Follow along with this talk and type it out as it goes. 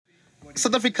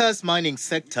South Africa's mining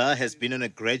sector has been on a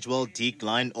gradual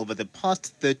decline over the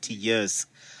past 30 years.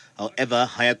 However,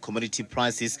 higher commodity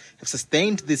prices have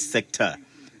sustained this sector.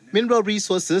 Mineral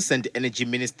Resources and Energy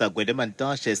Minister Gwede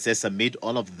Mantashe says amid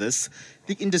all of this,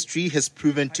 the industry has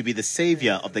proven to be the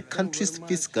savior of the country's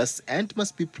fiscus and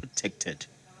must be protected.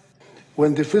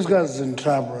 When the fiscus is in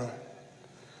trouble,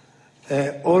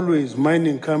 always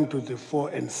mining come to the fore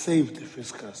and save the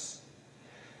fiscus.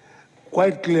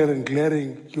 Quite clear and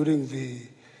glaring during the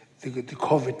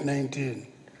COVID-19,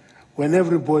 when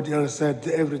everybody else said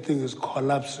everything is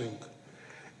collapsing.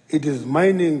 It is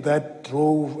mining that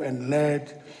drove and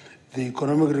led the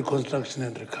economic reconstruction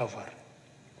and recovery.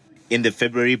 In the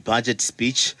February budget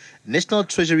speech, National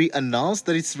Treasury announced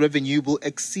that its revenue will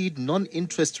exceed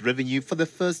non-interest revenue for the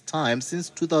first time since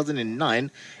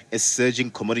 2009 as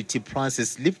surging commodity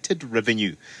prices lifted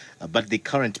revenue. But the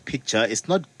current picture is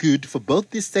not good for both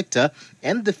this sector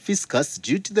and the fiscus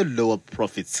due to the lower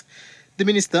profits. The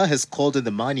minister has called on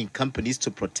the mining companies to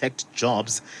protect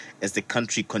jobs as the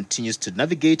country continues to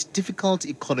navigate difficult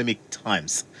economic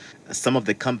times. Some of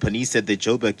the companies at the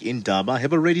Joburg Indaba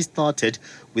have already started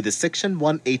with the Section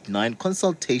 189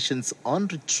 consultations on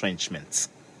retrenchments.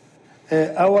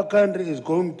 Our country is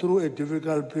going through a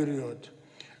difficult period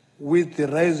with the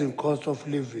rising cost of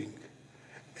living,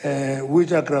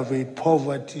 which aggravate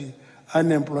poverty,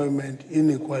 unemployment,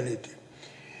 inequality.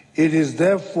 It is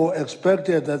therefore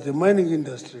expected that the mining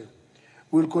industry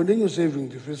will continue saving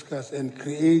the fiscus and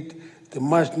create the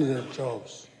much-needed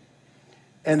jobs.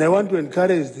 And I want to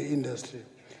encourage the industry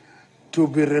to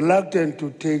be reluctant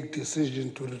to take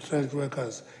decisions to retrench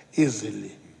workers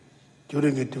easily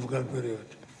during a difficult period.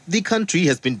 The country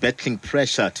has been battling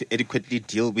pressure to adequately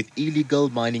deal with illegal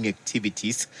mining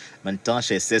activities.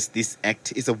 Mantashe says this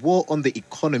act is a war on the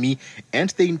economy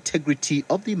and the integrity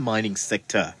of the mining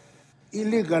sector.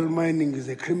 Illegal mining is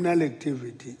a criminal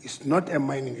activity. It's not a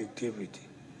mining activity.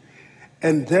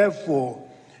 And therefore,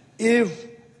 if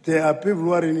there are people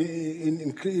who are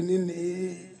in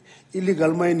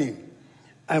illegal mining,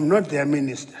 I'm not their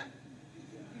minister.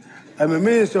 I'm a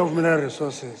minister of mineral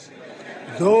resources.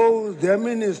 Though their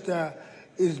minister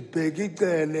is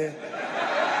Begitele,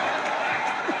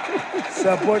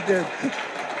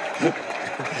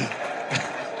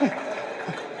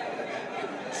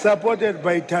 supported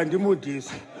by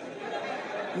Tandimudis.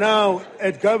 Now,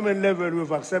 at government level,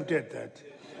 we've accepted that.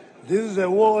 This is a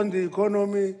war on the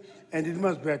economy, and it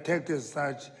must be attacked as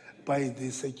such by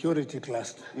the security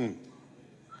cluster.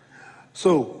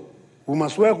 So, we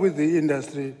must work with the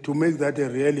industry to make that a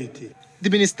reality. The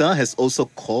minister has also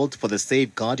called for the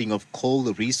safeguarding of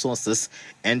coal resources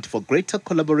and for greater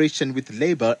collaboration with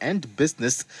labor and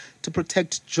business to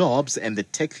protect jobs and the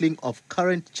tackling of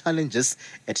current challenges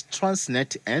at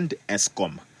Transnet and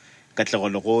Eskom. Katlego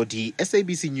Legodi,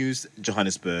 SABC News,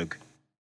 Johannesburg.